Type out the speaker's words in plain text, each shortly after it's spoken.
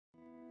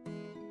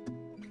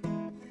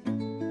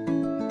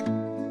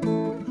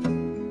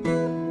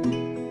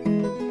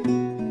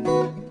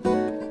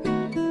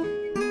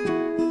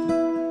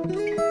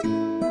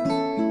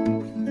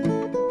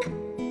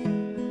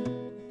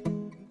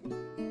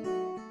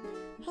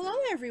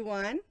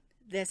everyone,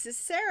 this is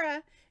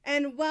Sarah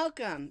and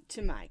welcome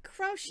to my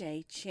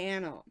crochet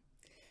channel.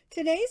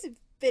 Today's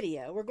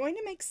video we're going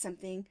to make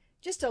something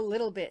just a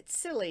little bit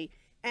silly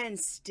and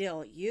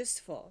still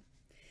useful.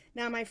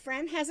 Now my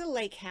friend has a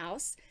lake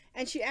house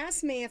and she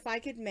asked me if I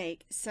could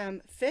make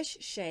some fish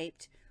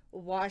shaped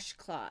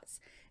washcloths,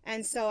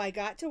 and so I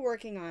got to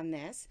working on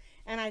this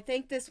and I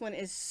think this one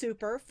is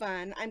super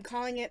fun. I'm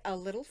calling it a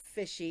little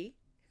fishy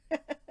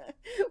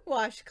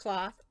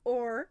washcloth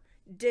or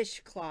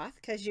dishcloth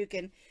because you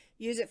can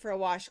use it for a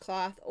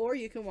washcloth or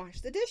you can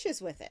wash the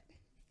dishes with it.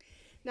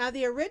 Now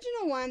the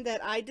original one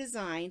that I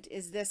designed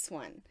is this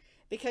one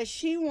because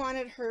she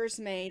wanted hers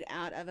made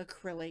out of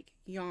acrylic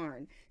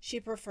yarn. She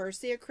prefers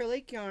the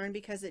acrylic yarn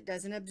because it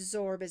doesn't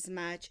absorb as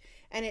much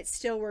and it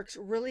still works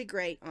really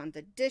great on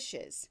the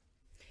dishes.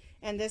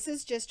 And this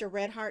is just a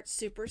Red Heart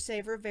Super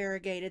Saver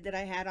variegated that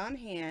I had on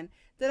hand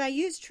that I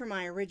used for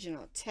my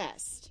original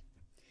test.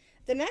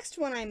 The next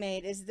one I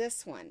made is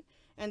this one,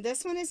 and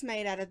this one is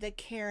made out of the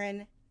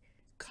Karen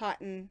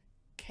cotton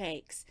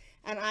cakes,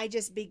 and I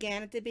just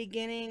began at the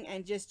beginning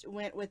and just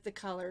went with the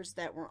colors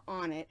that were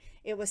on it.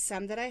 It was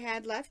some that I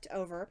had left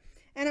over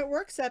and it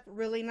works up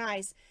really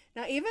nice.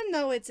 Now even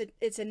though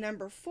it's a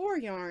number 4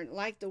 yarn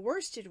like the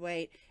worsted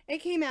weight, it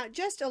came out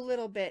just a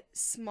little bit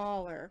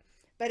smaller,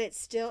 but it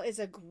still is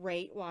a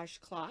great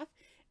washcloth.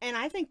 And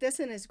I think this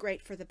one is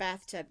great for the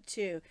bathtub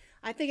too.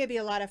 I think it'd be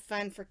a lot of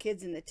fun for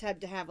kids in the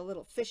tub to have a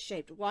little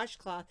fish-shaped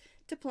washcloth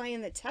to play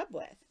in the tub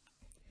with.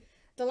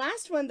 The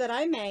last one that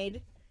I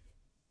made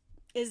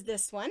is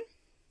this one.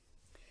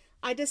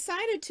 I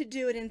decided to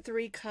do it in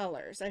 3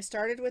 colors. I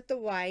started with the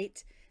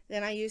white,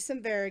 then I used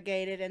some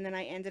variegated, and then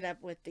I ended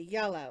up with the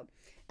yellow.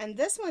 And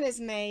this one is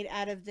made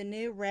out of the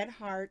new Red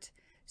Heart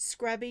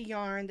Scrubby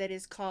yarn that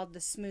is called the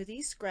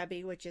Smoothie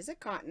Scrubby, which is a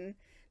cotton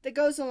that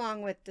goes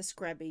along with the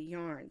scrubby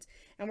yarns.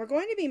 And we're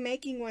going to be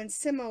making one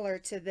similar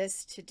to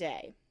this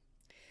today.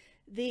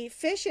 The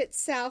fish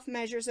itself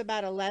measures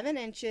about 11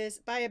 inches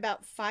by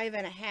about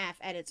 5.5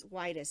 at its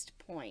widest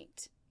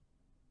point.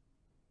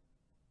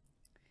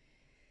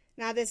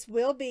 Now this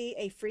will be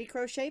a free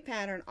crochet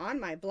pattern on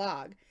my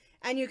blog,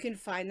 and you can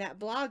find that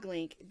blog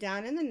link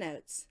down in the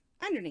notes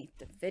underneath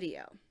the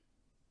video.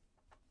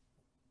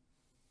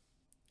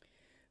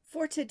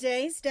 For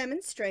today's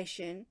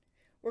demonstration,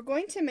 we're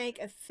going to make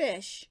a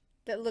fish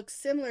that looks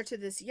similar to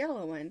this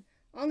yellow one,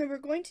 only we're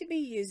going to be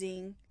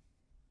using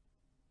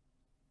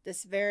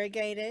this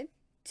variegated,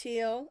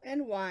 teal,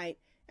 and white,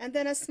 and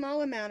then a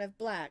small amount of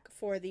black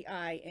for the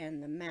eye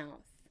and the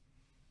mouth.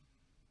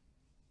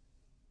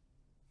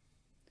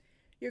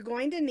 You're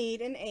going to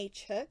need an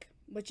H hook,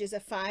 which is a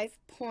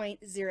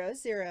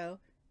 5.00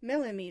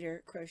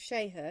 millimeter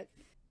crochet hook.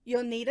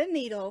 You'll need a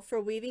needle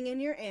for weaving in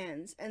your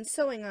ends and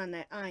sewing on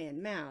that eye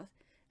and mouth.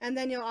 And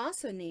then you'll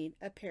also need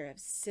a pair of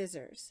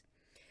scissors.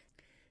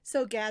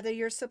 So gather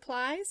your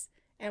supplies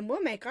and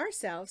we'll make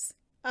ourselves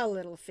a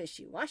little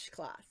fishy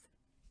washcloth.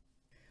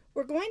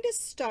 We're going to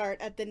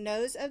start at the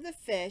nose of the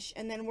fish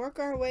and then work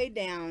our way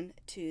down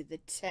to the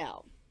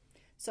tail.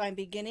 So I'm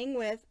beginning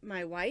with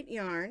my white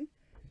yarn.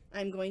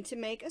 I'm going to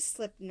make a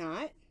slip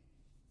knot.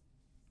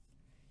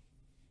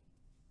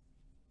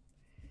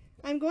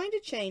 I'm going to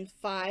chain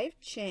 5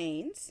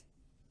 chains.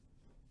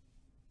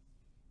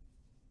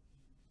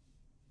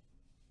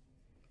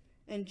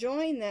 And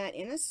join that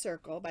in a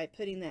circle by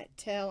putting that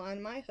tail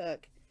on my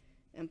hook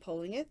and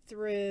pulling it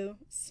through,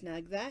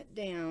 snug that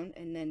down,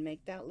 and then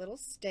make that little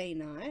stay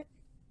knot.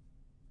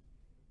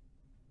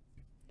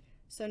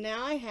 So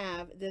now I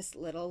have this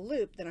little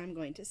loop that I'm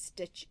going to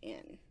stitch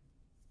in.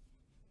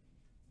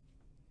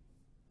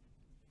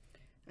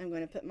 I'm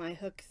going to put my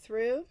hook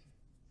through,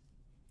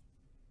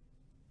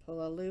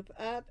 pull a loop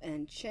up,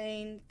 and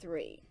chain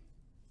 3.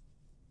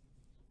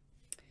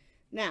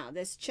 Now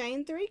this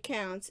chain 3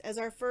 counts as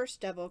our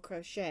first double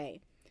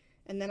crochet,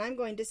 and then I'm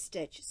going to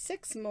stitch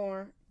 6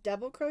 more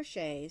double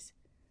crochets,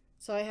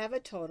 so I have a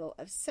total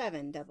of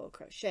 7 double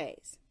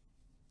crochets.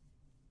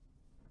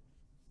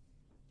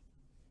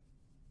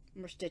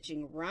 We're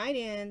stitching right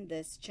in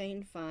this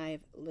chain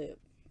 5 loop.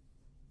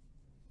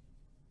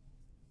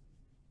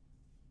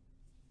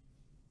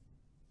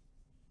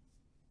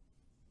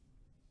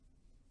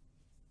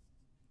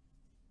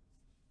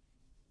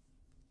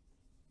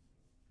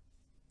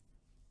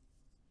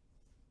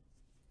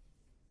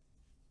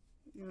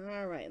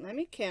 All right, let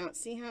me count,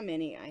 see how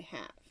many I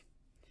have.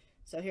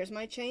 So here's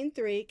my chain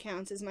 3,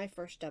 counts as my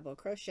first double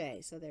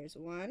crochet. So there's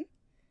 1,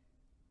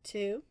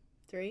 2,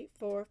 3,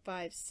 4,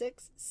 5,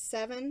 6,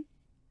 7.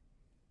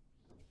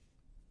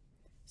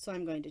 So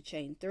I'm going to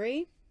chain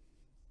 3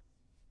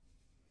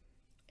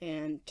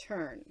 and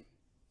turn.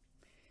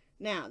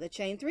 Now the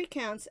chain 3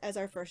 counts as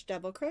our first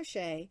double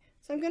crochet,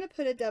 so I'm going to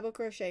put a double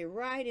crochet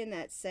right in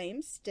that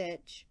same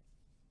stitch.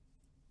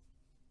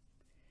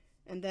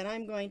 And then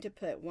I'm going to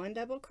put 1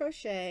 double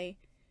crochet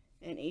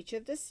in each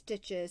of the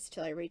stitches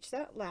till I reach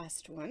that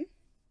last one.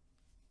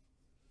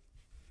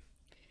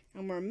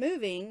 And we're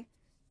moving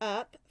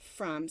up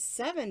from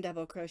 7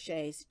 double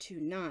crochets to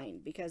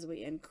 9 because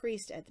we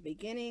increased at the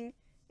beginning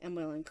and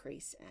will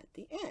increase at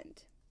the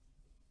end.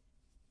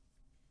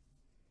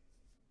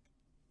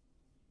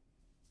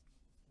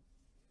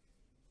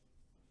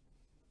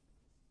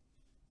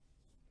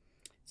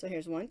 So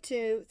here's 1,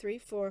 2, 3,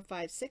 4,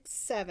 5, 6,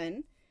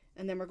 7,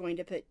 and then we're going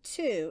to put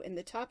 2 in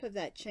the top of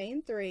that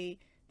chain 3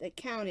 that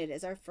counted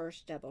as our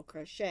first double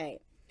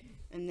crochet.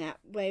 And that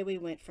way we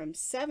went from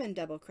 7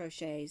 double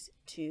crochets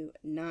to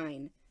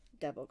 9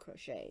 double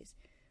crochets.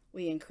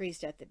 We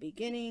increased at the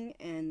beginning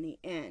and the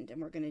end,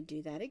 and we're going to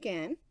do that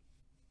again.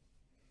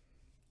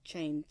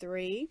 Chain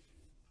 3,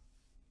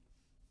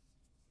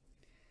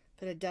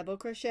 put a double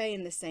crochet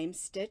in the same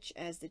stitch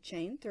as the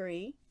chain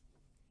 3,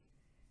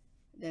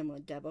 then we'll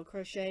double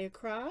crochet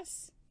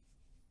across,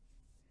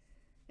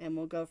 and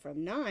we'll go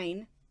from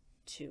 9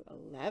 to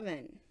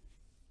 11.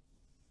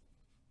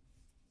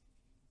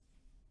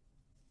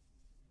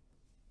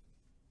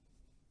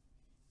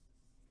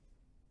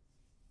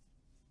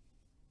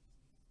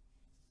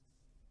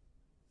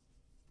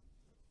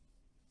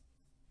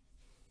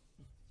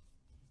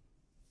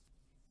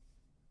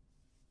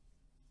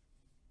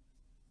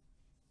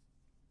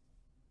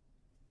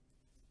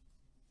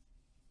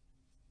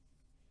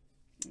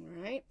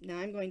 Alright, now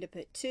I'm going to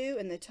put 2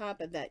 in the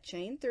top of that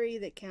chain 3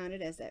 that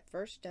counted as that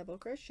first double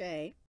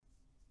crochet.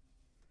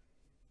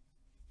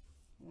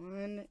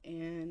 1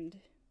 and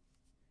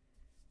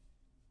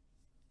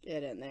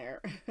get in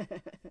there.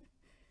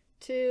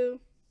 2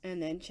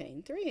 and then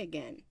chain 3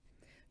 again.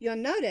 You'll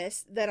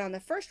notice that on the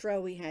first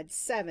row we had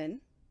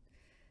 7,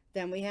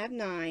 then we have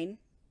 9,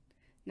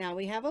 now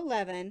we have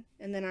 11,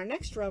 and then our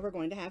next row we're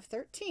going to have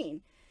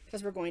 13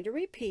 because we're going to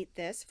repeat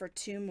this for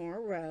 2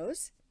 more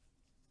rows.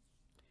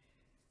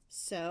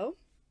 So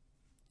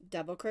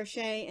double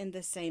crochet in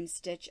the same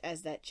stitch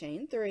as that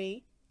chain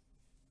 3,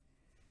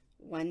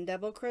 1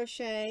 double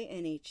crochet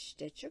in each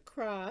stitch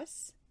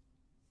across,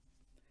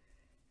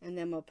 and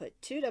then we'll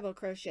put 2 double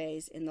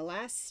crochets in the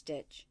last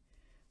stitch,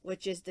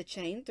 which is the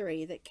chain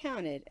 3 that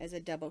counted as a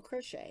double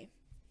crochet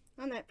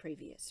on that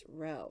previous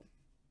row.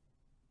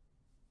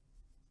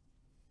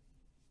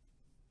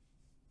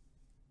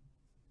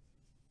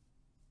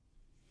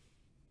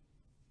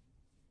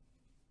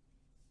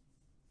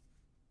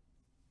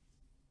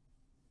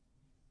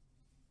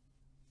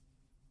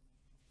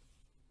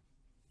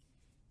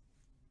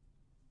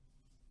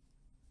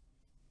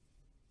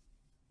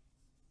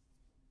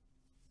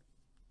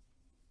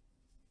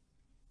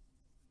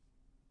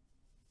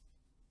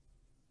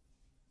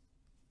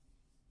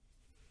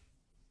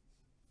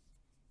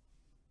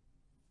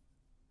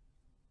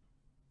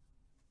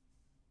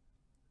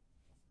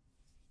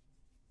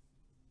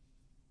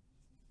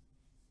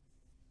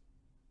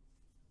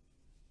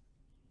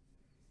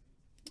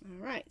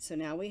 All right, so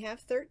now we have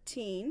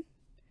 13,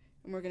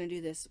 and we're going to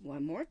do this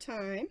one more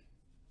time.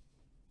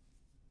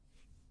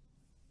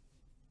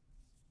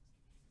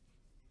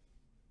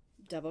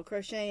 Double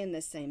crochet in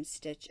the same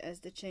stitch as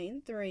the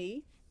chain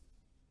 3,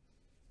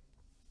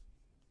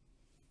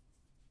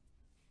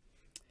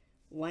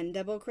 1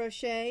 double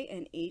crochet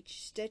in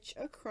each stitch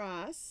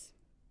across,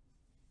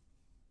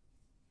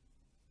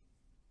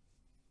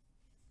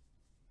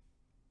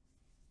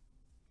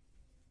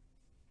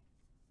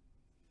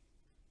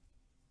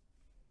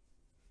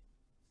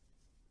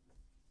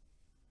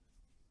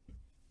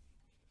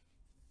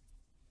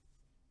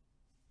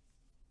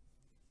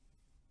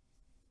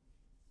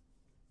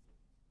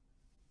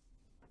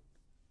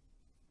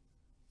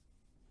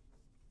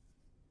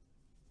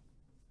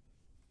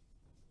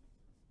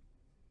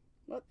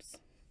 whoops,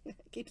 it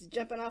keeps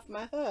jumping off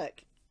my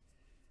hook.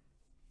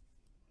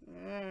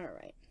 All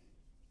right.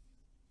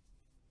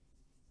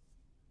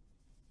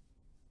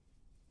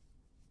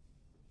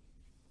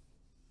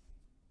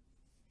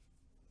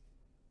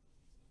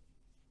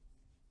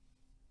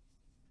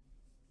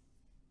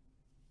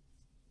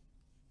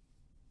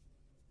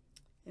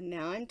 And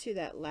now I'm to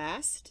that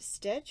last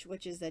stitch,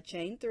 which is the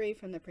chain 3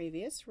 from the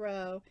previous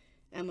row,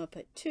 and we'll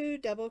put 2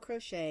 double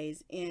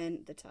crochets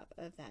in the top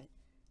of that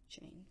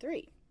chain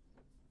 3.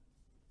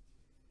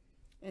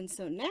 And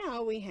so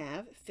now we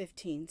have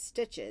 15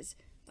 stitches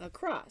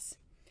across.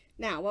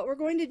 Now what we're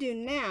going to do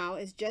now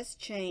is just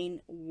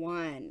chain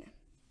 1.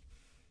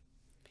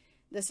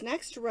 This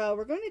next row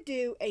we're going to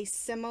do a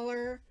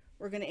similar,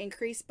 we're going to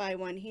increase by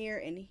 1 here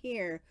and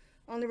here,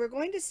 only we're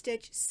going to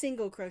stitch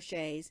single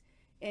crochets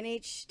in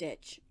each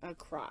stitch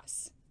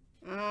across.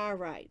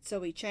 Alright, so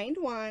we chained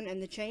 1,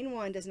 and the chain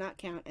 1 does not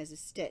count as a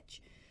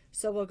stitch.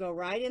 So we'll go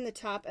right in the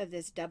top of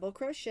this double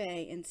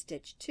crochet and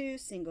stitch 2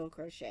 single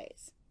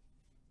crochets.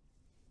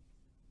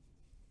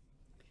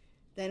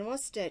 Then we'll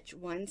stitch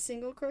 1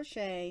 single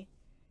crochet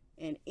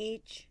in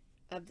each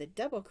of the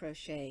double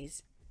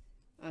crochets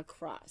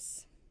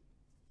across.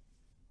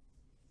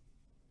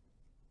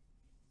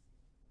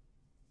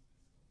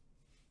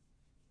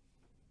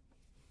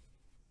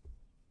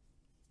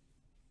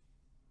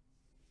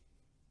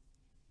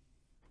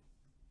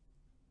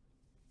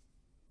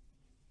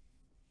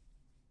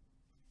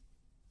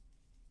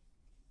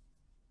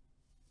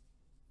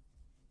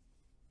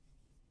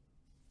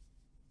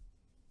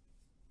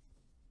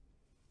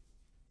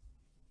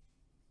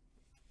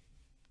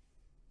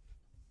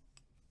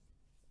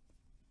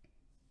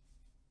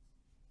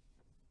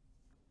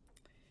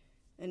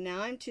 And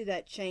now I'm to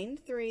that chain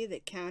 3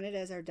 that counted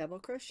as our double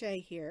crochet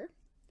here.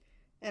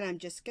 and I'm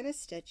just going to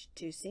stitch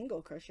 2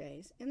 single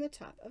crochets in the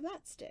top of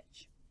that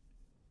stitch.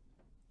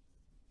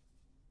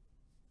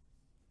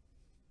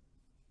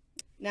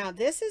 Now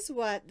this is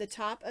what the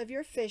top of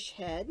your fish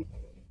head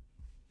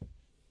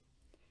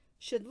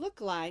should look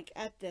like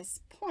at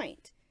this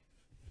point.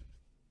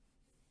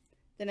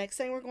 The next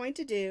thing we're going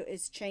to do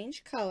is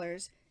change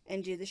colors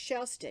and do the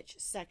shell stitch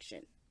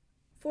section.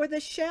 For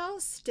the shell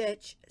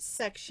stitch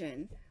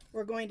section,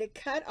 we're going to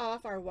cut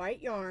off our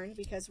white yarn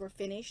because we're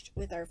finished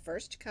with our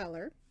first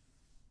color.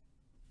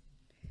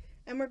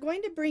 And we're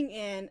going to bring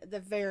in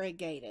the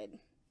variegated.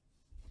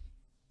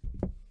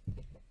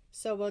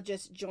 So we'll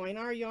just join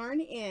our yarn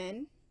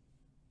in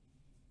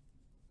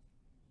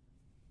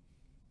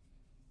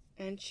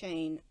and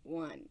chain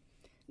 1.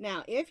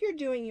 Now, if you're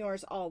doing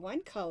yours all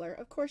one color,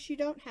 of course you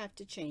don't have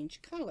to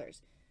change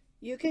colors.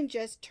 You can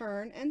just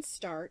turn and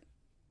start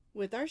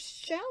with our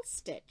shell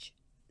stitch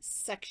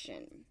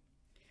section.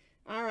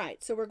 All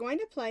right, so we're going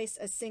to place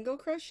a single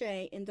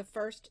crochet in the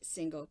first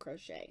single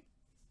crochet.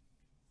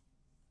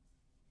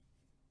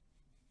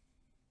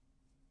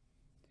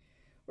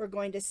 We're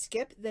going to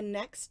skip the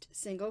next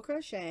single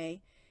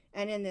crochet,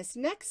 and in this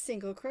next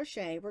single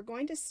crochet we're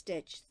going to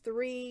stitch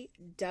 3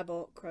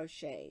 double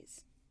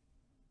crochets.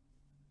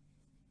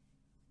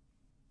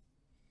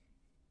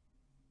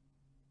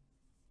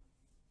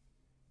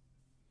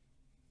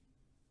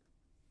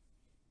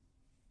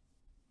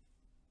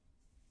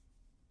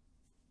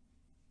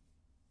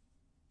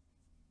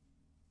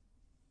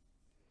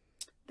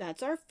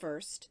 That's our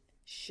first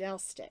shell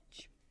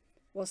stitch.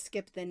 We'll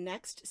skip the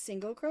next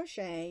single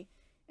crochet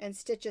and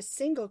stitch a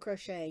single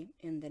crochet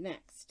in the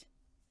next.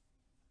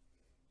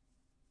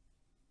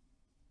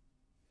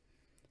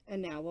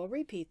 And now we'll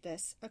repeat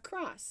this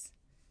across.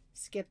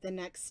 Skip the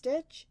next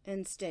stitch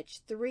and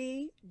stitch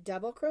 3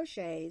 double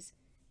crochets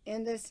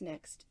in this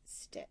next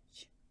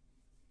stitch.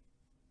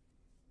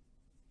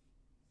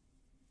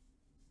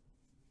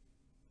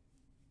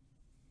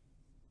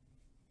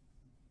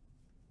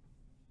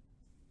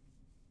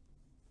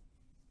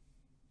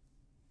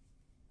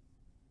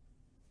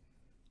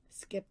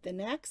 Skip the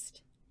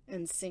next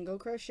and single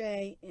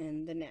crochet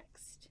in the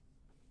next.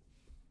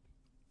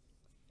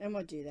 And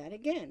we'll do that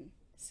again.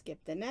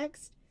 Skip the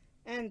next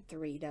and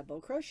 3 double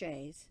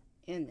crochets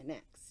in the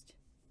next.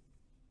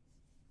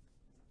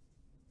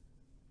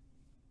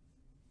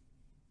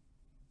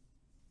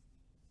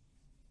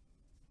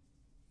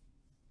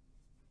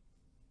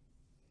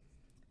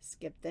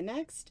 Skip the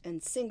next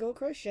and single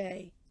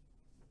crochet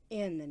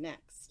in the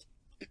next.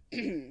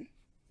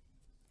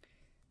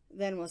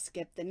 Then we'll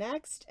skip the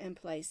next and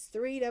place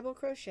 3 double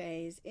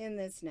crochets in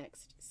this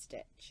next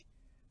stitch.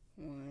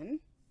 1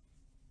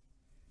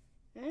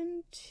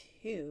 and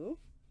 2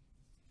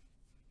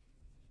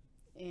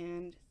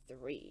 and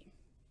 3.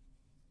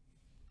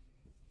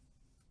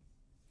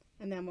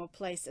 And then we'll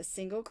place a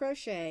single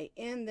crochet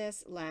in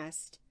this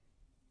last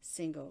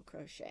single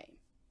crochet.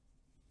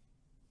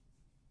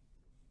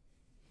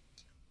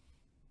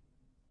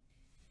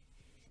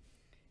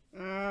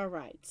 All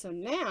right, so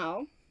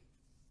now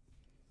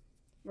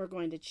we're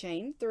going to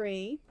chain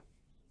 3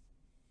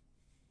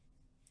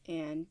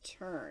 and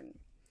turn.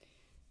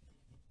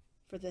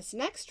 For this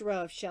next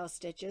row of shell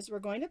stitches, we're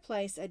going to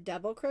place a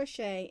double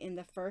crochet in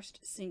the first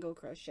single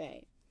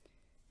crochet.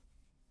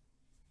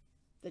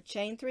 The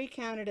chain 3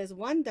 counted as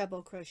 1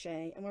 double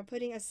crochet, and we're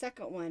putting a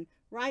second one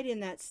right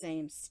in that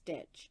same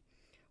stitch.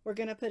 We're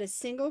going to put a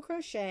single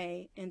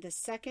crochet in the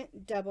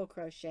second double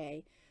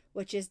crochet,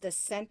 which is the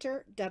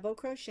center double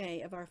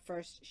crochet of our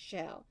first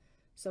shell.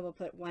 So we'll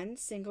put 1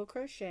 single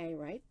crochet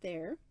right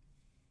there.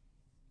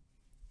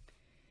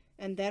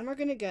 And then we're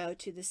going to go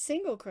to the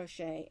single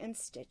crochet and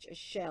stitch a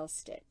shell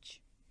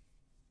stitch.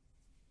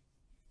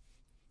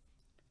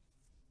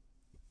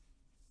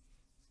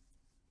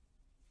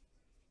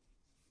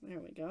 There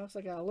we go. So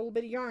I got a little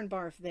bit of yarn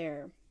barf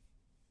there.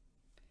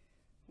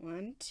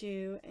 1,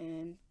 2,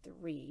 and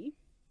 3.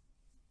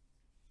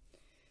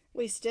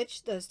 We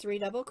stitched those 3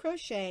 double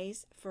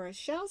crochets for a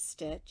shell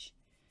stitch.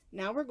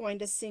 Now we're going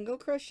to single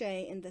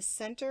crochet in the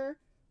center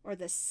or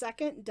the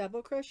second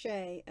double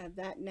crochet of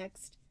that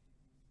next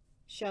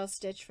shell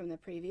stitch from the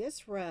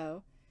previous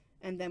row,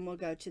 and then we'll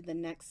go to the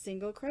next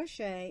single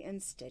crochet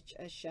and stitch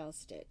a shell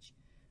stitch,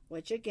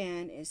 which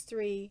again is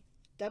 3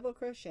 double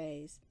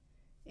crochets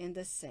in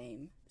the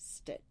same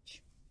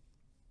stitch.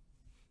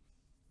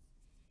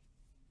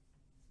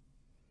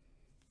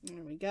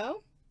 There we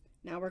go.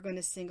 Now we're going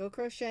to single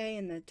crochet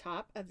in the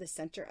top of the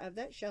center of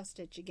that shell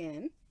stitch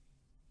again.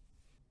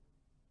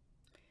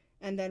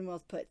 And then we'll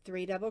put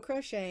 3 double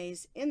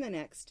crochets in the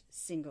next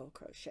single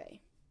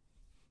crochet.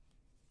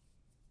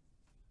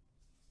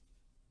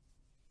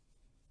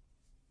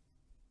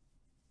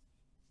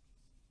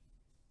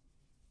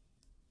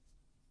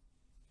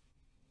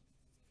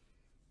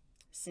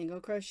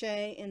 Single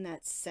crochet in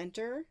that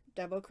center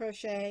double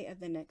crochet of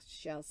the next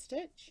shell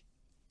stitch.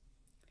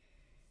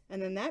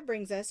 And then that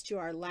brings us to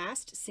our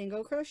last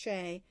single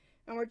crochet,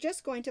 and we're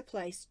just going to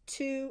place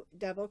 2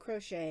 double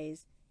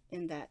crochets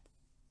in that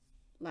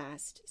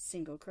last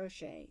single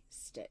crochet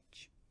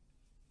stitch.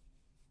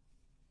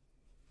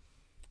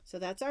 So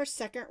that's our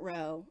second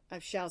row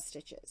of shell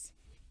stitches.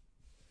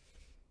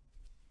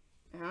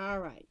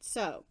 All right,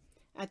 so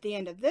at the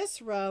end of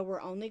this row,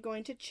 we're only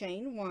going to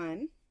chain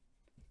 1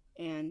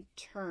 and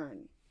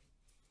turn.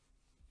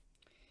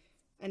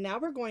 And now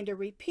we're going to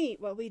repeat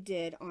what we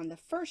did on the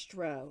first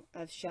row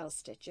of shell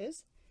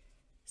stitches.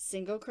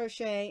 Single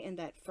crochet in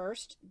that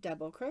first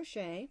double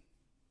crochet.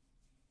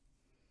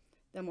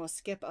 Then we'll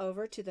skip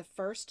over to the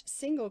first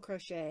single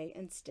crochet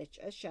and stitch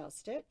a shell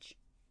stitch.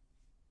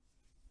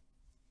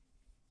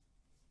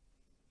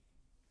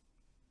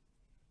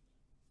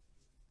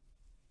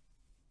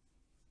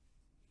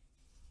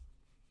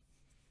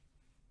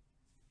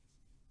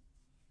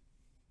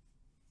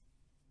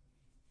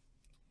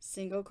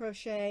 Single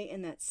crochet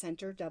in that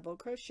center double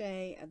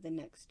crochet of the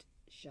next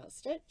shell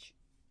stitch.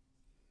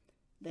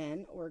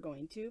 Then we're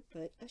going to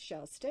put a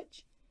shell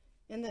stitch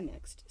in the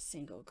next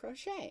single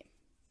crochet.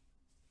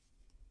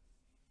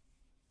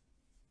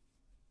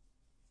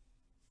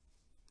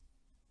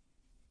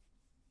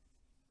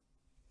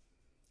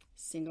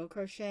 Single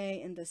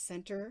crochet in the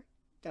center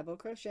double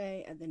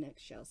crochet of the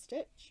next shell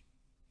stitch.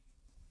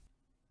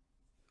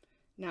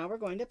 Now we're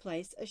going to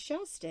place a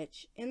shell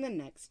stitch in the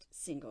next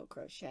single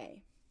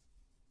crochet.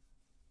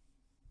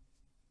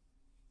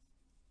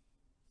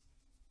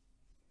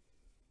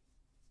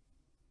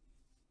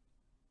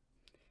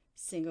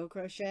 Single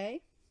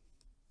crochet,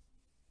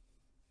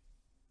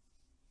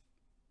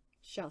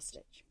 shell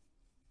stitch.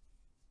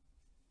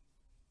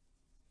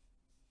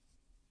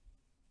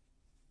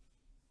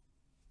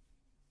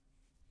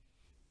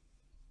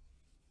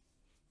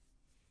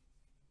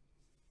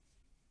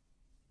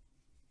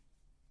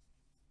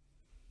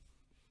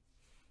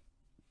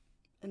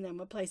 And then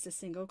we'll place a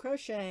single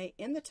crochet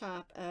in the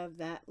top of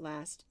that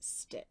last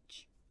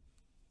stitch.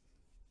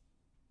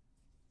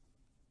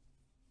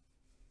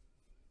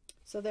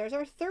 So there's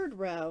our third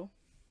row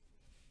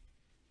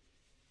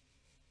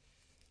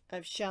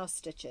of shell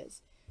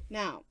stitches.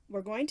 Now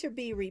we're going to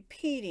be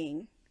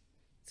repeating,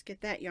 let's get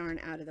that yarn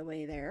out of the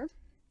way there.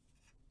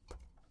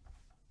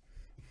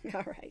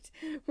 All right,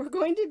 we're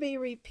going to be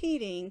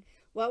repeating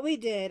what we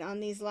did on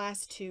these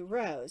last 2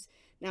 rows.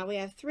 Now we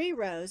have 3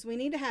 rows. We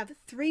need to have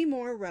 3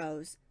 more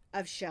rows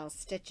of shell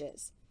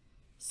stitches.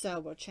 So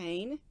we'll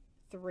chain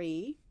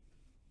 3.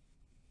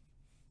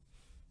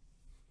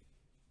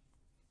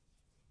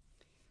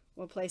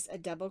 We'll place a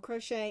double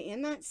crochet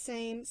in that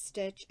same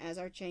stitch as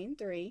our chain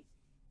 3.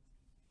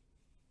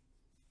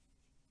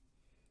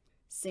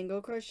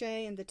 Single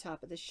crochet in the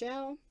top of the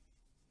shell.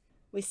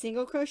 We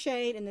single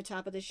crocheted in the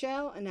top of the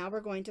shell, and now we're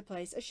going to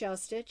place a shell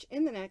stitch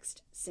in the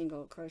next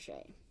single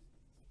crochet.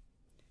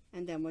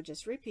 And then we'll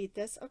just repeat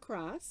this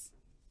across.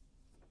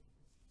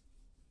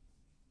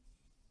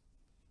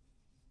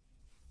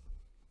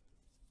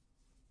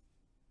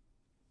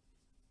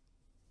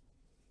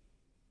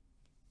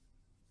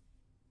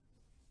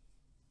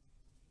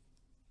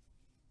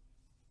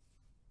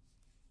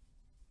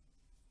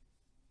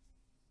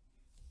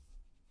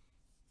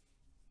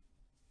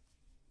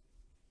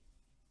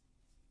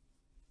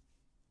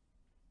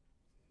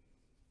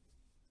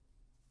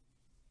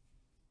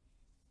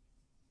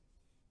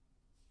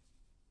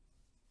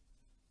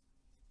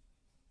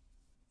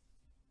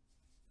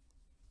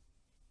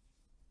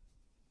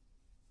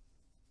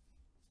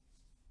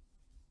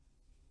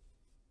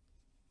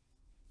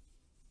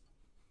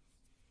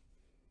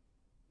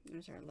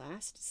 There's our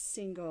last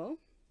single,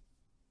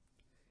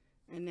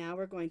 and now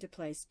we're going to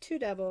place 2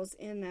 doubles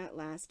in that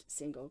last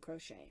single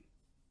crochet.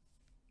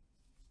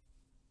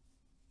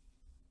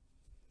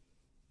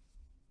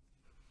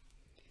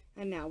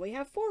 And now we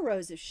have 4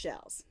 rows of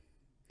shells,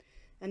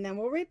 and then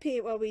we'll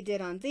repeat what we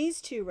did on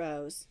these 2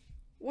 rows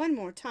one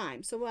more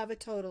time, so we'll have a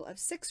total of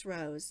 6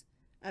 rows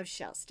of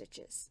shell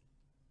stitches.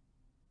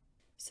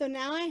 So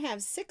now I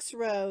have 6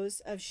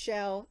 rows of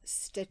shell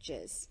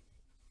stitches.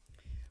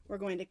 We're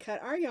going to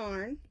cut our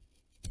yarn,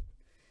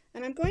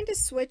 and I'm going to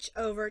switch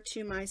over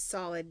to my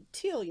solid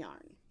teal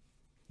yarn.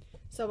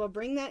 So we'll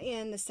bring that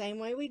in the same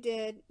way we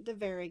did the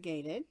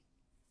variegated.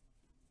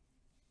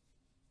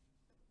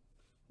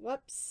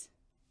 Whoops.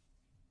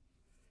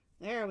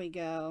 There we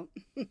go.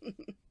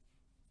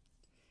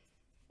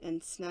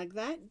 And snug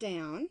that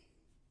down.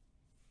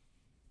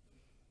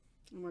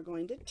 And we're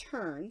going to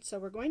turn. So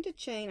we're going to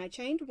chain, I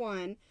chained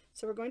 1,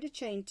 so we're going to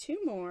chain 2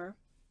 more.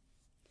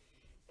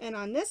 And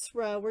on this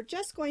row, we're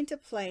just going to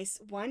place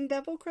 1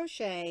 double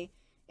crochet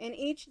in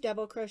each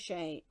double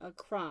crochet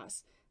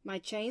across. My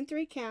chain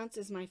 3 counts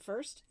as my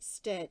first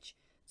stitch,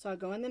 so I'll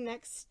go in the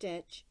next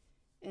stitch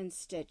and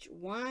stitch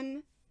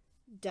 1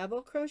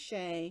 double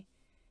crochet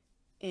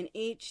in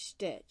each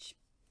stitch.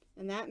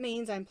 And that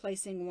means I'm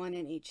placing 1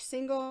 in each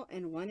single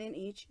and 1 in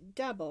each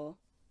double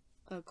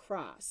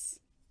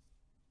across.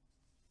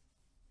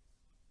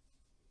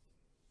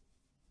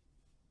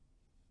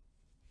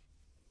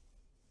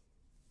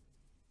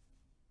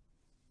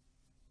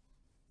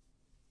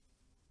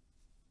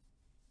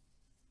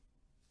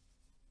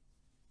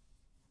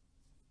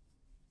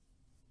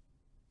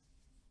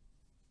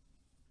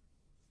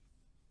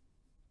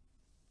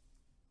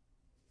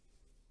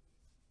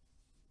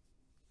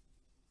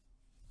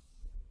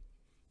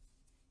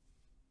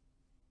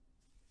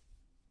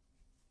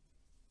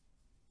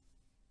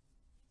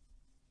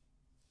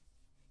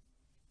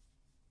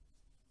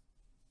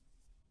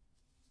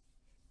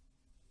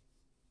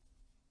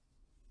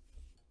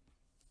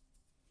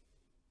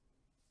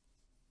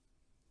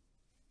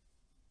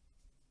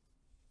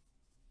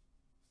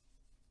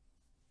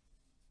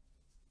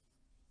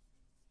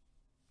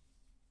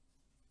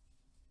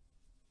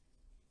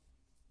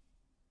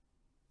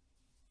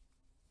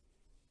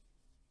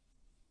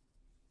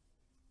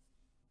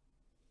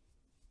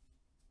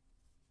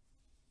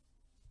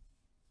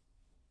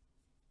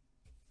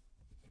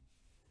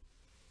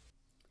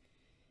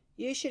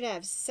 you should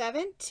have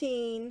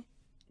 17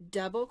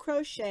 double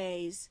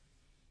crochets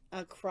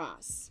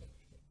across.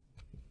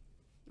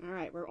 All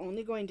right, we're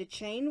only going to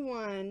chain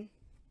 1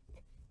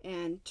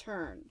 and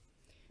turn.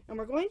 And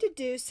we're going to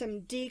do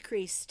some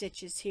decrease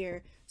stitches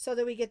here so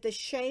that we get the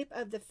shape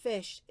of the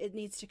fish. It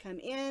needs to come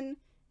in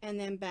and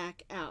then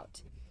back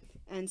out.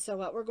 And so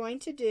what we're going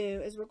to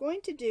do is we're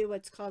going to do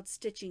what's called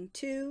stitching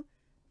 2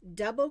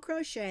 double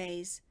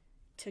crochets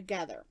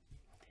together.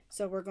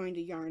 So we're going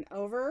to yarn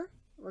over,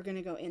 we're going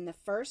to go in the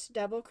first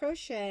double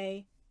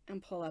crochet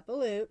and pull up a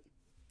loop.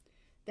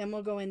 Then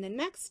we'll go in the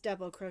next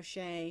double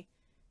crochet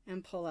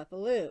and pull up a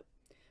loop.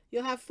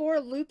 You'll have 4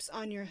 loops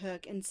on your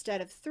hook instead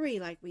of 3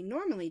 like we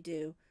normally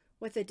do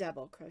with a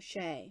double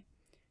crochet.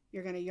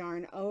 You're going to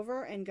yarn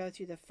over and go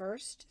through the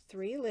first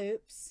 3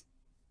 loops,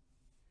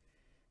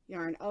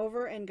 yarn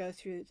over and go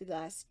through the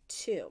last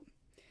 2.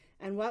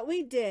 And what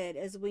we did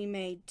is we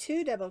made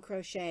 2 double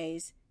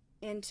crochets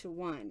into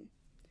 1.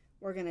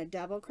 We're going to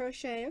double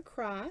crochet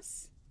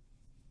across,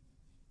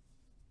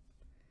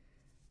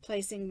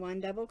 placing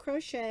 1 double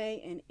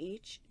crochet in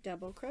each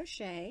double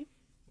crochet.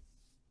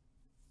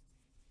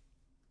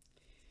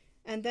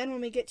 And then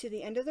when we get to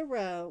the end of the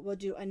row, we'll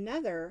do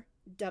another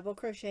double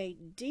crochet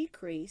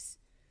decrease,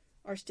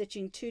 or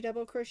stitching 2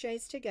 double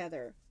crochets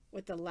together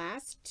with the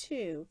last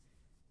 2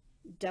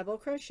 double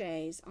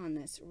crochets on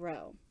this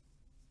row.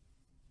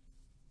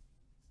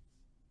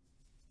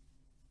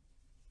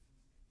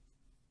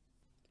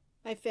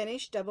 I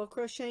finished double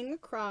crocheting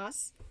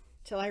across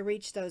till I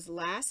reach those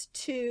last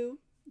 2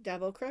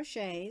 double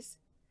crochets,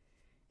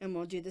 and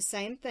we'll do the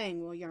same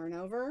thing. We'll yarn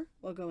over,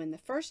 we'll go in the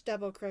first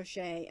double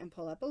crochet and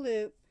pull up a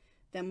loop,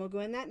 then we'll go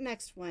in that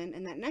next one,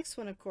 and that next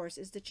one of course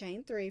is the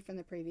chain 3 from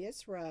the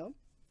previous row.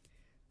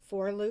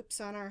 4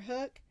 loops on our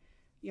hook,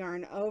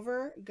 yarn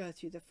over, go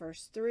through the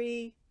first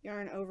 3,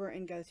 yarn over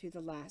and go through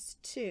the last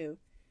 2,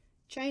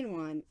 chain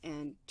 1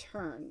 and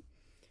turn.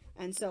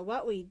 And so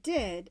what we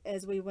did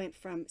is we went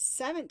from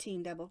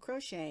 17 double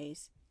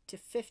crochets to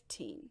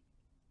 15.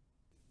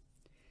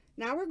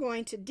 Now we're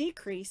going to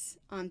decrease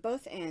on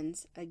both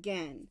ends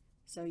again.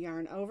 So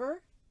yarn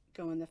over,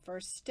 go in the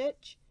first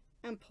stitch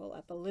and pull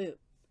up a loop.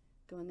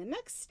 Go in the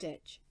next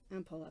stitch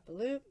and pull up a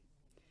loop.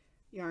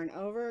 Yarn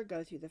over,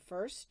 go through the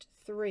first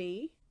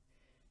 3,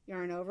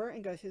 yarn over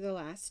and go through the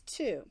last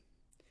 2.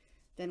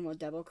 Then we'll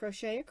double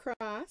crochet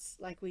across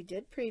like we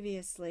did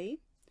previously.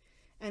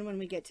 And when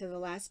we get to the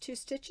last 2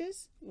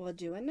 stitches, we'll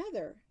do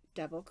another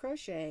double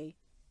crochet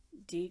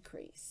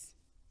decrease.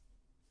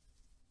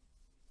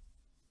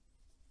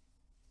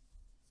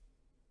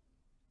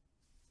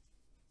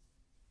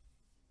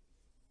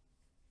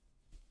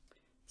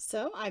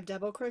 So I've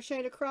double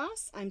crocheted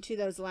across. I'm to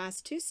those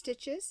last 2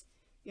 stitches,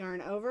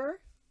 yarn over,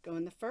 go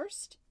in the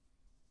first,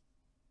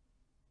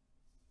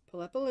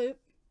 pull up a loop.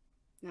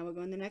 Now we'll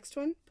go in the next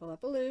one, pull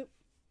up a loop,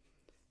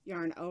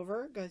 yarn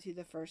over, go through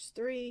the first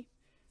 3,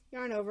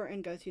 yarn over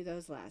and go through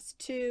those last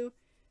 2,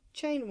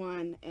 chain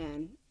 1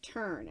 and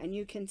turn. And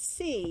you can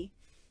see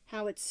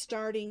how it's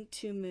starting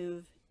to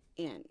move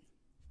in.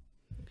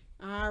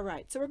 All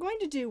right, so we're going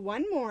to do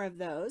one more of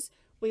those.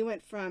 We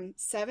went from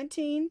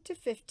 17 to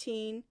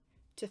 15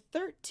 to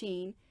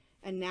 13,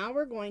 and now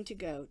we're going to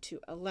go to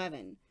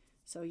 11.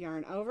 So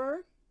yarn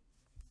over,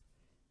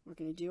 we're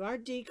going to do our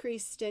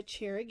decrease stitch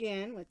here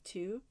again with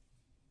 2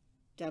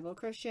 double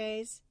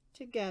crochets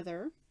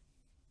together,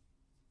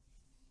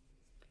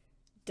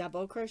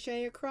 double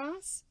crochet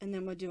across, and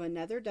then we'll do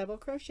another double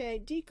crochet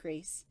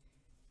decrease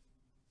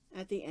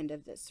at the end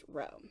of this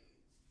row.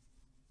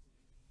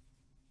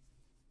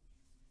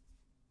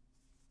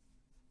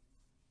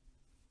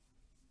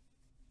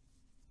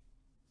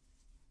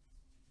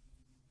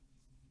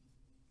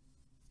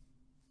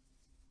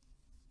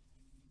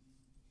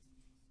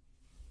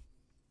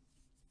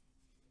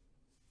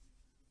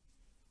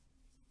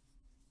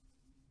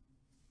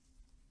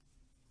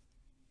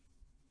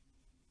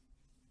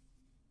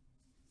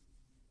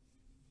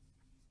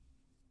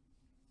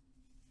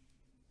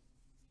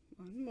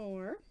 One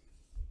more.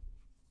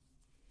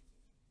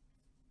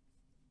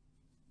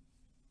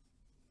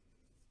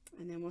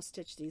 And then we'll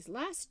stitch these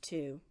last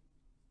 2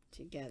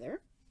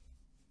 together.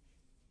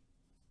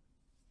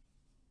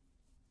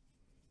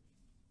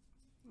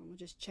 And we'll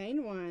just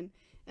chain 1,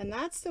 and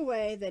that's the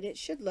way that it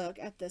should look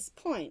at this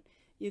point.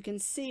 You can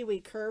see we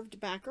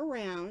curved back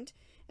around,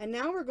 and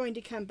now we're going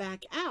to come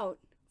back out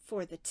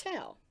for the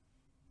tail.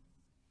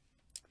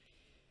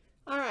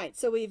 All right,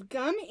 so we've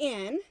come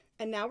in,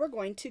 and now we're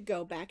going to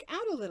go back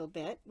out a little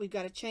bit. We've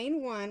got a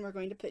chain 1. We're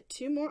going to put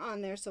 2 more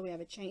on there, so we have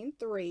a chain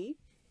 3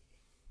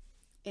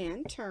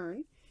 and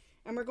turn.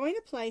 And we're going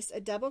to place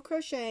a double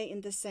crochet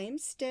in the same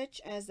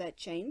stitch as that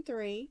chain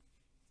 3,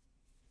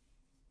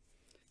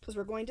 because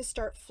we're going to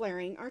start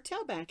flaring our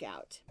tail back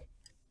out.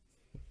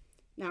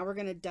 Now we're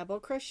going to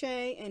double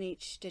crochet in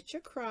each stitch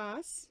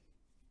across.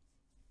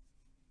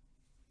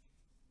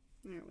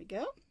 There we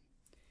go.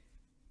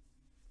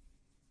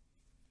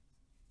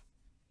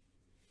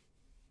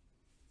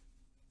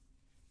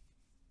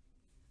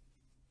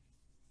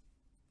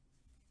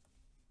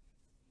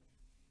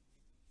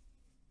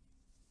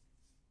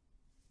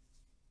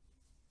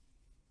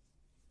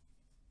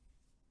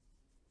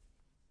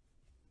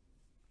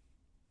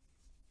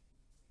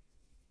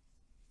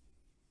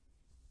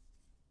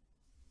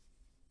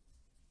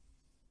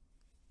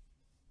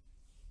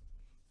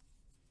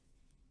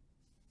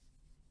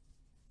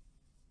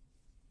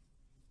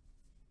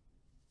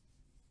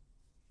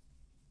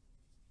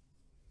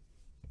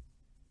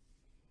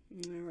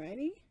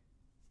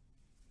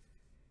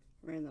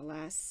 in the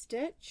last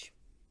stitch,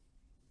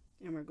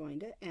 and we're going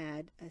to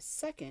add a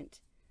second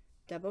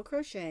double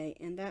crochet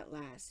in that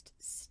last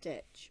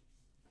stitch.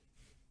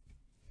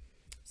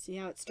 See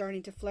how it's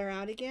starting to flare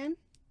out again?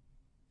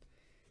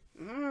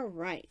 All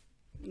right,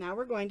 now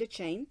we're going to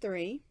chain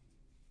 3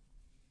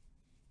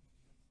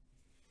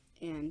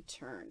 and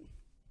turn.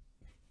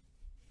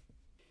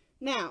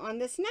 Now on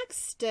this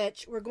next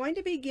stitch, we're going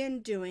to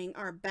begin doing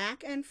our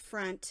back and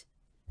front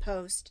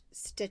post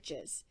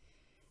stitches,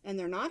 and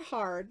they're not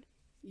hard,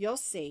 you'll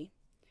see.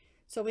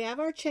 So we have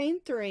our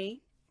chain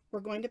 3. We're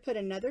going to put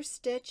another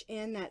stitch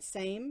in that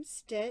same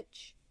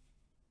stitch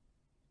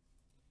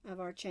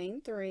of our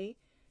chain 3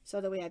 so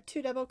that we have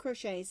 2 double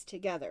crochets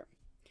together.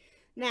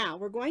 Now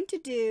we're going to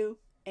do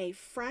a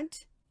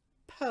front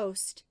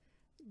post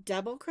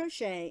double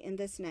crochet in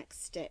this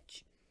next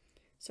stitch.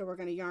 So we're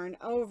going to yarn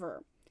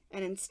over,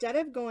 and instead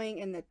of going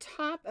in the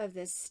top of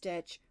this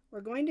stitch,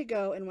 we're going to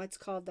go in what's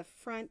called the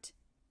front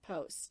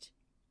post,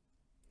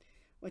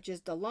 which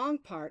is the long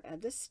part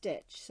of the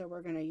stitch. So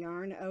we're going to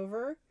yarn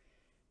over,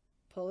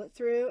 pull it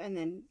through, and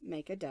then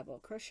make a double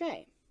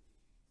crochet.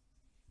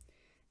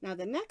 Now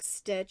the next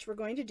stitch, we're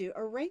going to do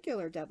a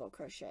regular double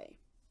crochet.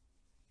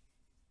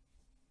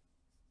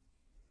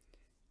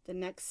 The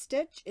next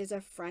stitch is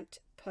a front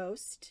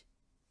post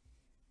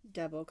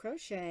double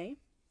crochet.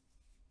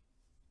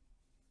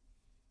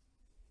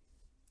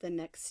 The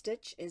next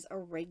stitch is a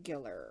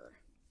regular.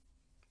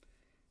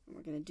 And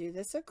we're going to do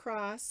this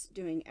across,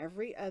 doing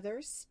every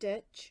other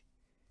stitch.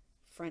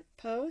 Front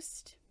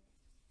post,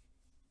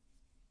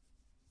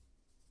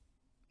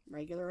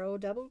 regular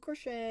old double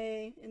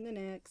crochet in the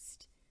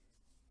next,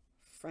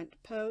 front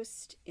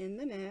post in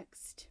the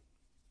next,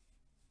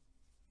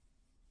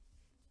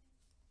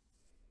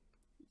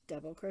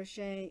 double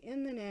crochet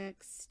in the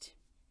next.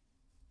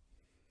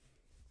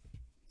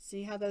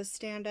 See how those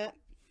stand up?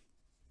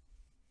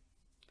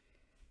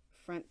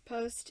 Front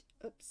post,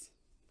 oops,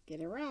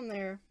 get around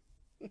there.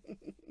 The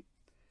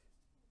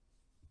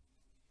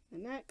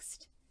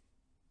next,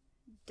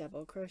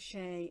 double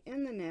crochet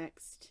in the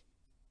next,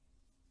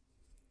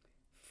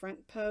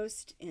 front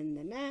post in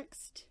the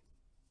next,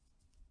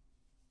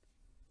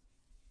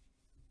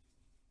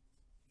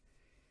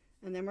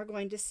 and then we're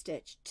going to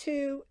stitch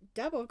 2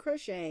 double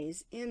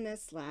crochets in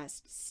this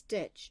last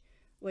stitch,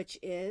 which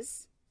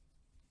is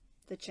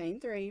the chain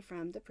 3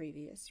 from the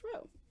previous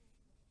row.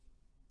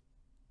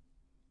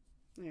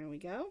 There we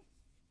go.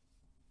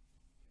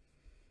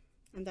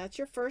 And that's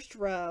your first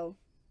row,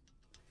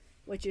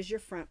 which is your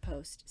front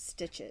post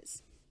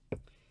stitches.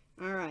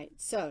 All right,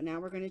 so now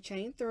we're going to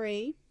chain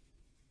 3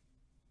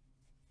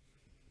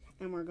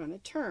 and we're going to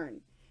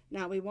turn.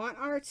 Now we want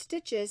our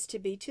stitches to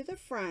be to the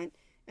front,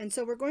 and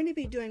so we're going to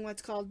be doing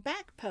what's called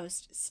back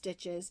post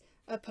stitches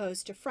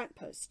opposed to front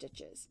post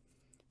stitches.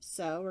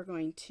 So we're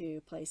going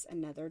to place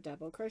another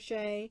double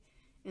crochet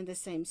in the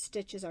same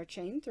stitch as our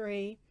chain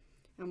 3,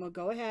 and we'll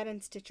go ahead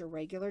and stitch a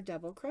regular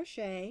double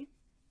crochet.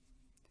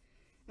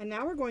 And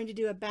now we're going to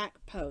do a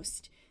back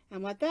post,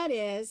 and what that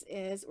is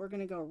we're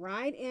going to go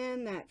right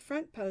in that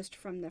front post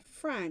from the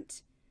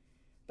front,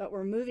 but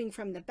we're moving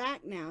from the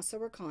back now, so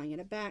we're calling it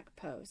a back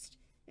post,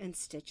 and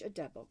stitch a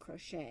double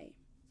crochet.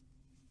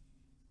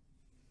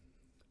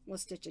 We'll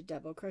stitch a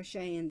double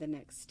crochet in the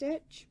next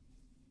stitch,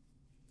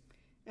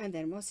 and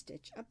then we'll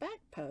stitch a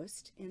back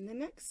post in the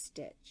next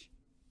stitch.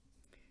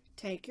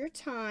 Take your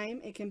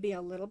time. It can be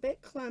a little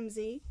bit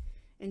clumsy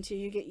until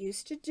you get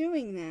used to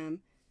doing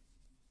them,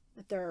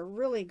 but they're a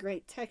really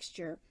great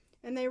texture,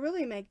 and they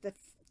really make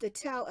the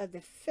tail of the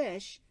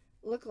fish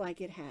look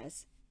like it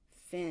has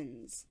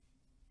fins.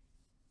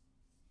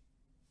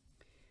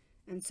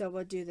 And so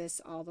we'll do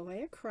this all the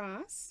way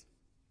across.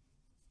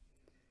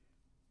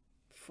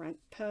 Front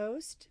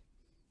post,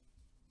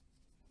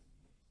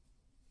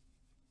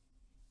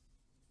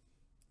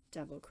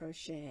 double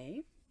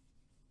crochet,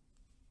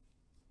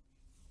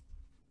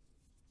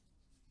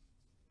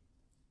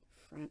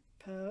 front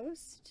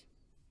post,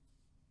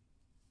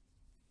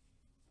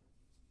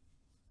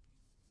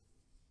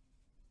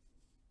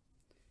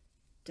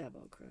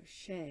 double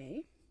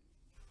crochet,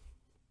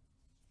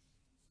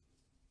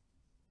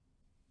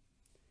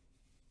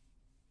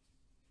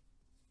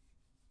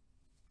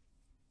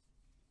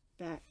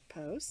 back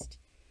post.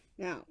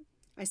 Now,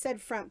 I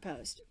said front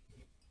post.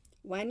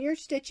 When you're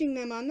stitching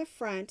them on the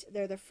front,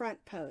 they're the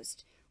front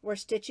post. We're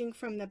stitching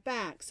from the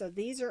back, so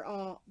these are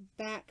all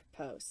back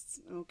posts,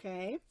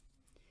 okay?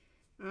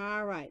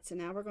 All right, so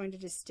now we're going to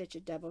just stitch a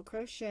double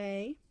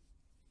crochet,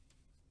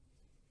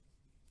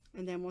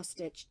 and then we'll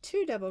stitch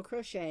 2 double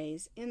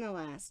crochets in the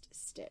last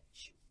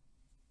stitch.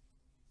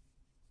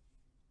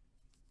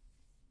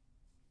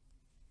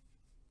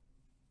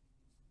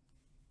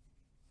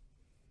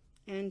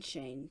 And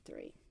chain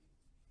 3.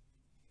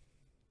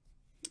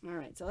 All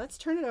right, so let's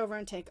turn it over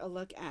and take a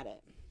look at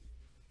it.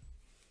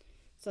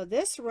 So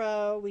this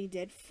row we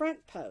did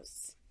front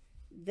posts.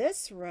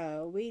 This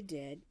row we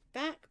did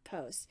back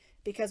posts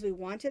because we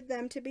wanted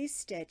them to be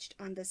stitched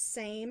on the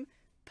same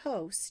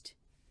post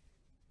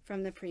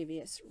from the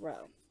previous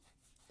row.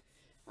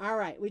 All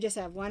right, we just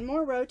have one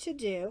more row to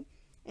do,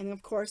 And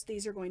of course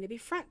these are going to be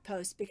front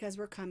posts because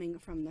we're coming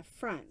from the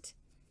front.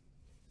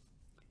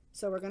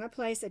 So we're going to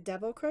place a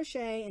double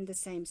crochet in the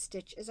same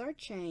stitch as our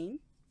chain.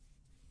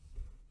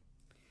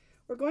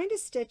 We're going to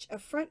stitch a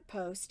front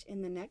post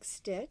in the next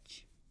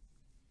stitch.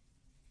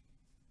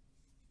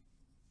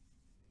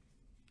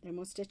 Then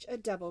we'll stitch a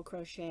double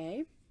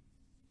crochet.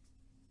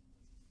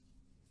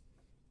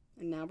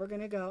 And now we're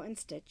going to go and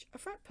stitch a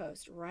front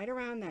post right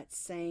around that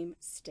same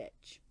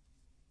stitch.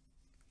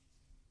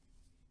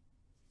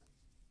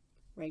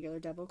 Regular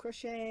double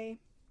crochet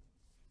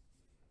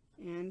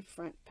and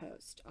front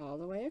post all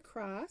the way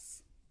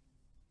across.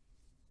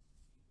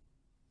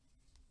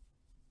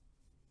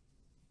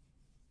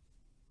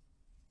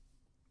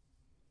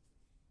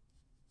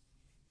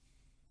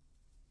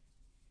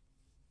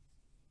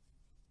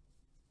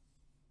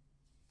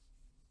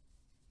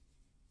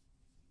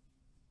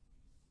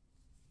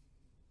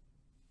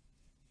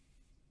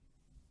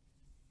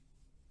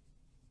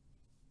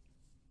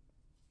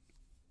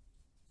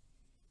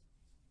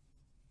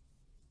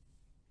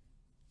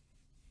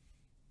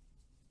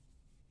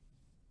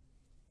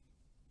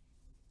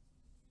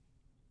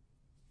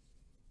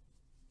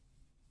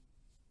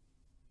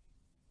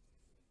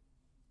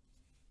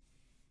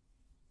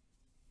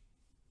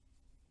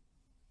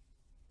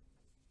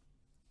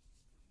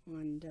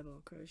 One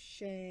double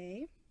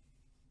crochet.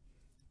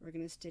 We're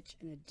going to stitch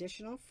an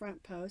additional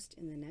front post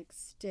in the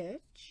next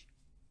stitch,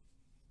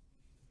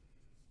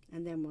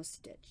 and then we'll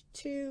stitch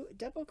 2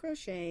 double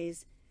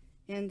crochets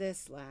in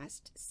this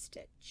last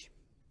stitch.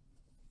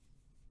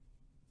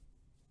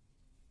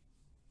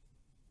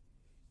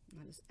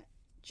 I'll just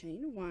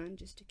chain 1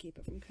 just to keep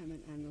it from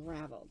coming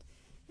unraveled.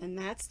 And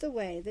that's the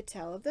way the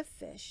tail of the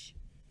fish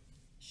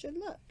should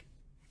look.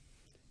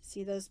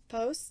 See those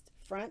posts?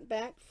 Front,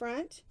 back,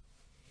 front.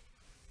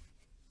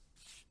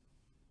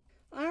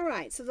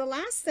 Alright, so the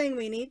last thing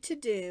we need to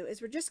do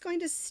is we're just going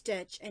to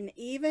stitch an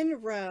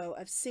even row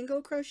of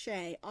single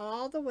crochet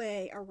all the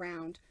way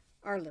around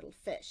our little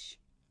fish.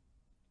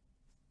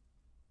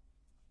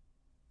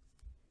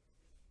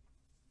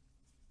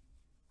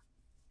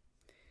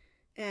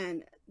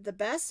 And the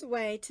best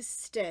way to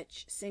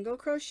stitch single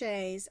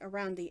crochets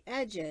around the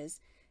edges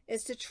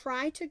is to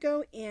try to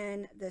go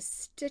in the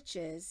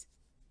stitches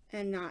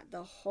and not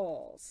the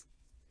holes.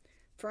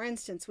 For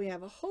instance, we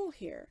have a hole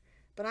here,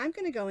 but I'm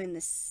going to go in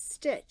the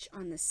stitch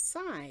on the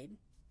side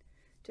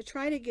to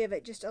try to give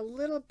it just a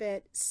little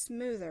bit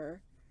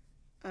smoother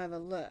of a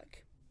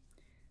look.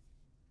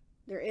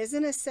 There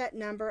isn't a set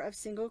number of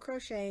single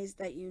crochets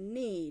that you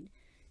need.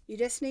 You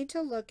just need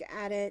to look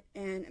at it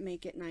and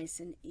make it nice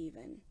and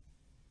even.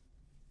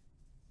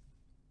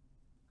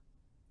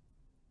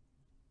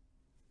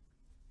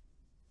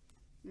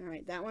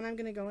 Alright, that one I'm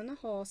going to go in the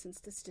hole since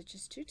the stitch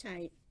is too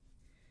tight.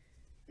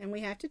 And we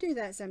have to do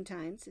that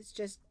sometimes. It's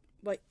just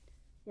what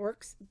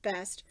works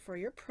best for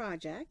your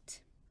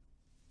project.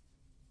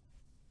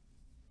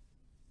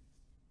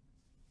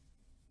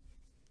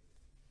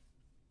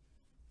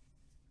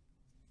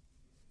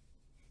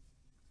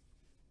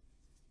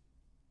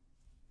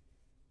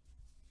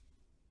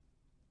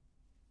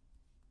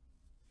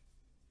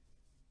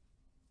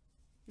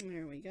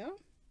 There we go.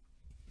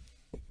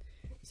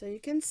 So you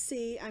can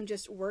see I'm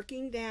just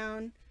working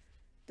down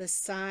the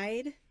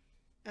side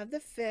of the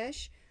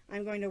fish.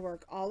 I'm going to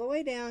work all the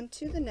way down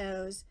to the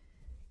nose,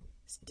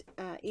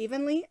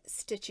 evenly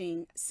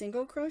stitching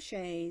single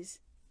crochets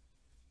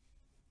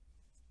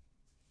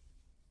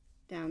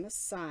down the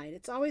side.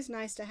 It's always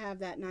nice to have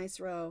that nice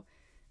row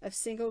of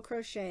single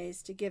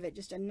crochets to give it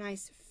just a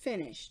nice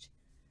finished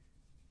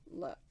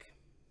look.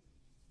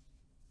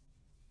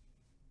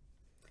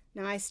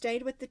 Now I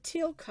stayed with the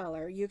teal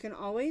color. You can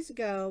always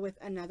go with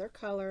another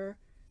color,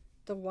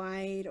 the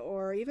white,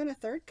 or even a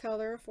third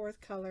color, a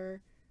fourth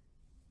color.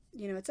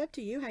 You know, it's up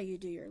to you how you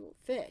do your little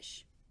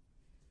fish.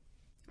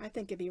 I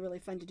think it'd be really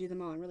fun to do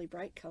them all in really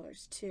bright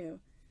colors too,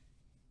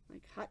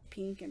 like hot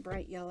pink and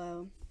bright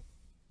yellow.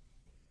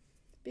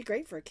 Be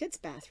great for a kid's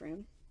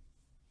bathroom.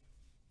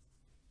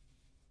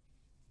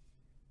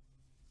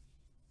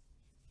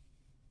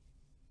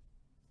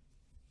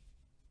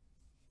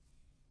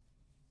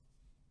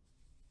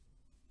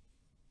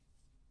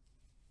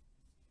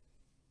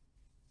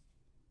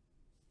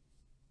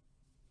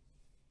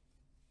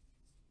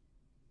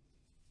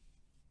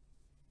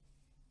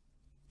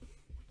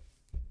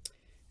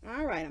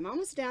 All right, I'm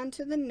almost down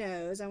to the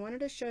nose. I wanted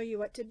to show you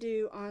what to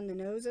do on the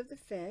nose of the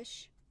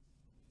fish.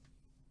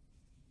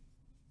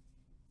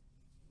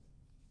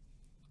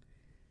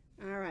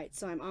 All right,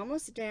 so I'm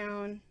almost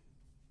down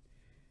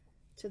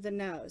to the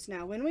nose.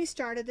 Now, when we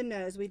started the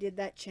nose, we did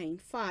that chain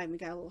 5. We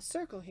got a little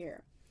circle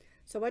here.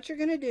 So what you're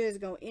going to do is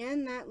go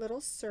in that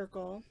little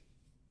circle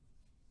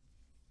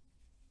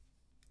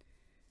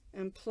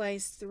and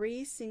place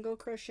 3 single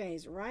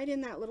crochets right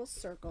in that little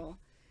circle.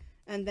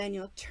 And then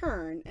you'll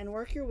turn and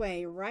work your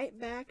way right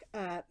back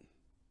up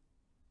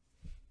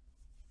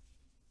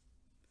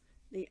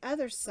the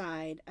other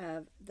side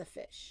of the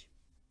fish.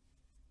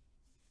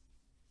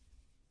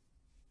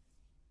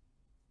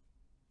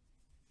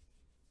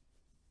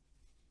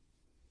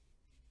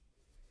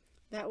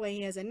 That way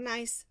he has a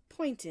nice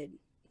pointed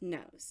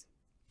nose.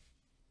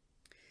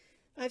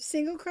 I've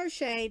single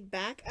crocheted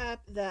back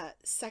up the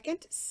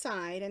second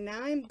side, and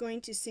now I'm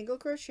going to single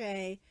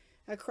crochet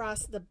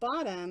across the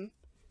bottom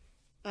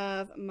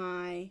of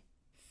my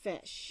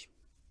fish.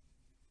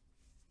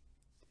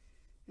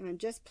 And I'm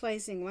just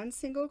placing one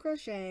single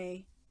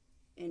crochet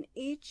in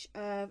each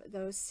of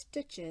those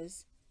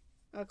stitches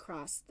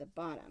across the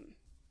bottom.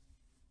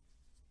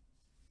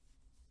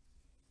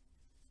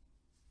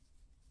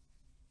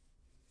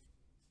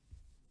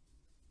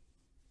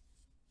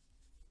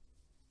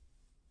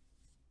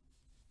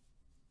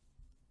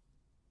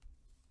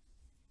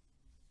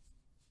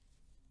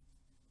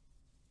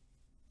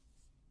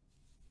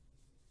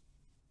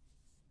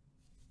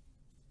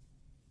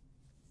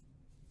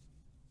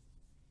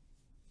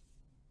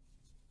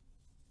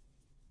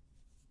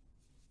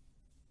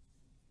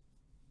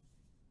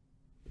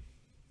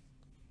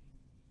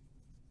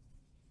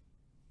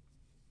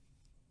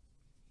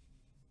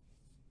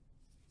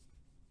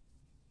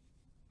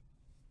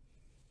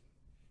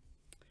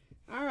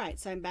 All right,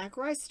 so I'm back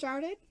where I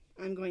started.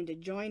 I'm going to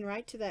join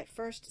right to that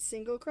first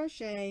single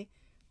crochet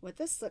with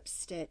a slip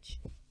stitch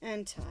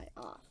and tie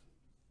off.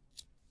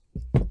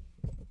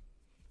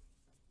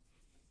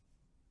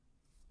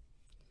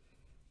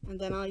 And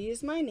then I'll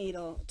use my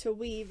needle to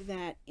weave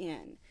that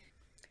in.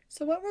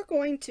 So what we're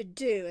going to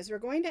do is we're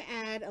going to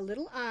add a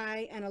little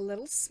eye and a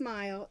little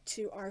smile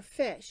to our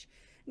fish.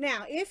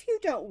 Now, if you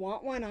don't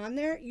want one on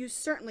there, you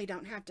certainly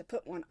don't have to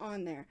put one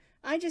on there.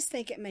 I just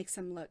think it makes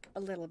them look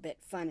a little bit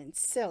fun and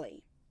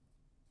silly.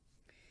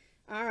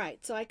 All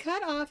right, so I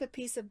cut off a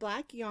piece of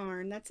black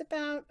yarn that's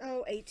about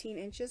 18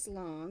 inches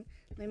long.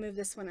 Let me move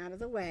this one out of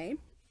the way.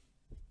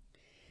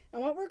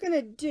 And what we're going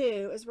to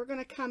do is we're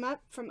going to come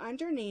up from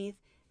underneath,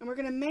 and we're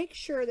going to make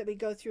sure that we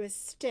go through a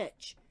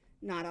stitch,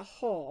 not a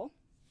hole.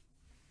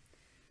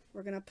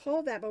 We're going to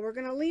pull that, but we're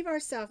going to leave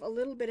ourselves a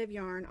little bit of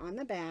yarn on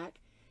the back,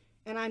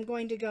 and I'm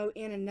going to go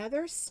in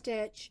another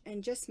stitch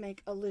and just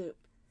make a loop.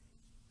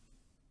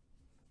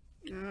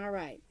 All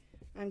right,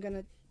 I'm going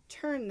to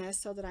turn this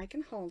so that I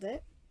can hold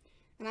it,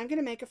 and I'm going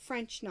to make a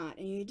French knot,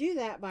 and you do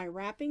that by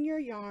wrapping your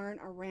yarn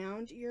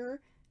around your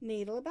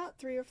needle about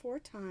 3 or 4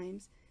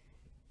 times.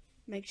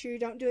 Make sure you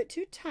don't do it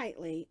too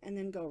tightly, and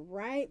then go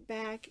right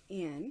back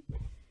in.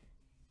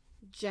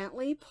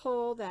 Gently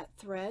pull that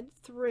thread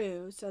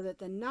through so that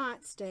the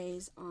knot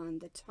stays on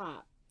the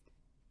top.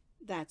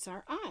 That's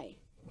our eye.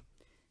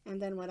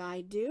 And then what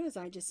I do is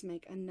I just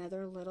make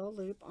another little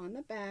loop on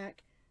the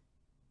back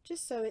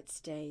just so it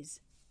stays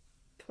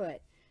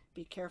put.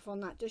 Be careful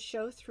not to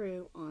show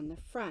through on the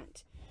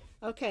front.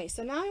 Okay,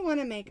 so now I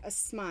want to make a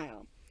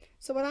smile.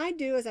 So what I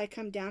do is I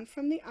come down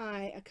from the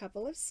eye a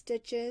couple of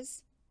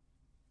stitches,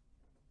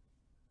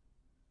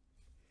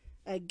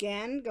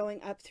 again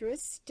going up through a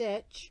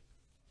stitch,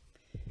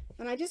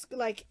 and I just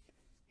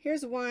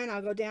here's one,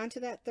 I'll go down to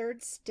that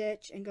 3rd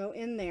stitch and go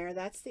in there.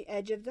 That's the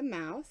edge of the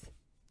mouth.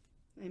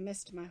 I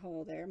missed my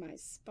hole there, my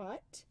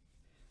spot.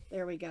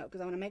 There we go, because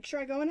I want to make sure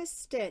I go in a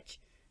stitch,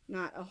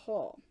 not a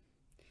hole.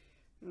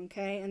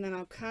 Okay, and then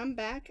I'll come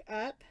back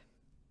up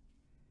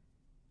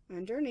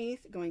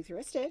underneath, going through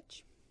a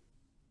stitch,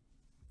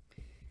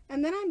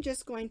 and then I'm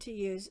just going to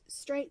use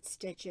straight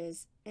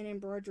stitches and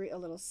embroidery a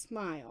little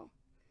smile,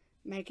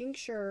 making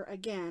sure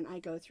again I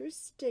go through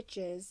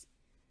stitches,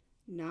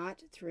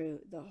 not through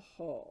the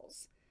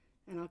holes.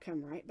 And I'll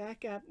come right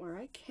back up where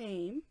I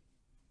came,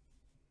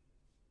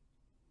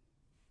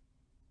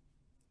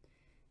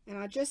 and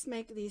I'll just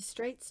make these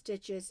straight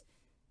stitches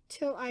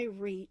till I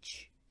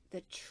reach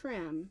the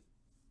trim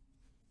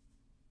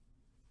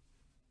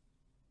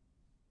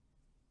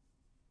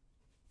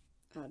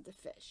of the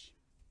fish.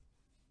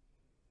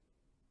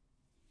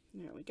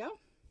 There we go.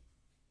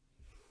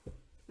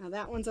 Now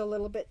that one's a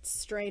little bit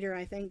straighter.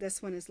 I think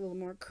this one is a little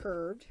more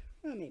curved.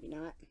 Well, maybe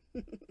not.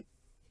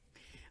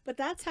 But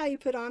that's how you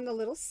put on the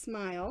little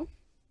smile.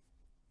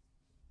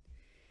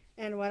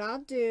 And what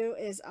I'll do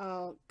is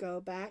I'll go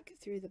back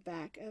through the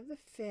back of the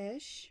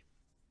fish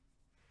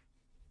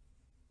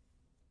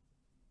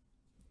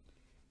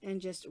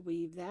and just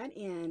weave that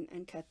in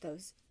and cut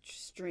those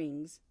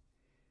strings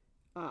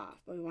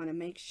off. But we want to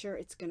make sure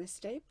it's going to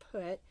stay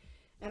put.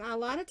 And a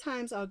lot of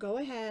times I'll go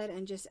ahead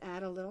and just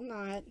add a little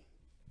knot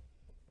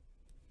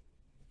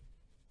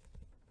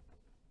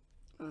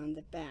on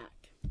the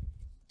back.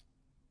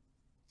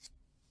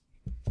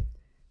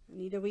 I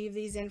need to weave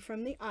these in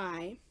from the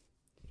eye,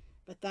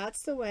 but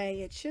that's the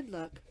way it should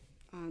look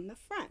on the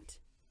front.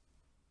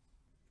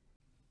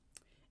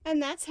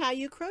 And that's how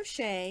you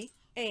crochet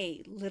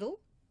a little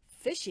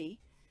fishy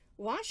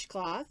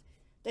washcloth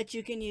that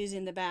you can use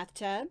in the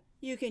bathtub,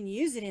 you can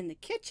use it in the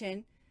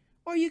kitchen,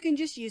 or you can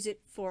just use it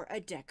for a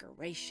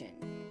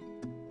decoration.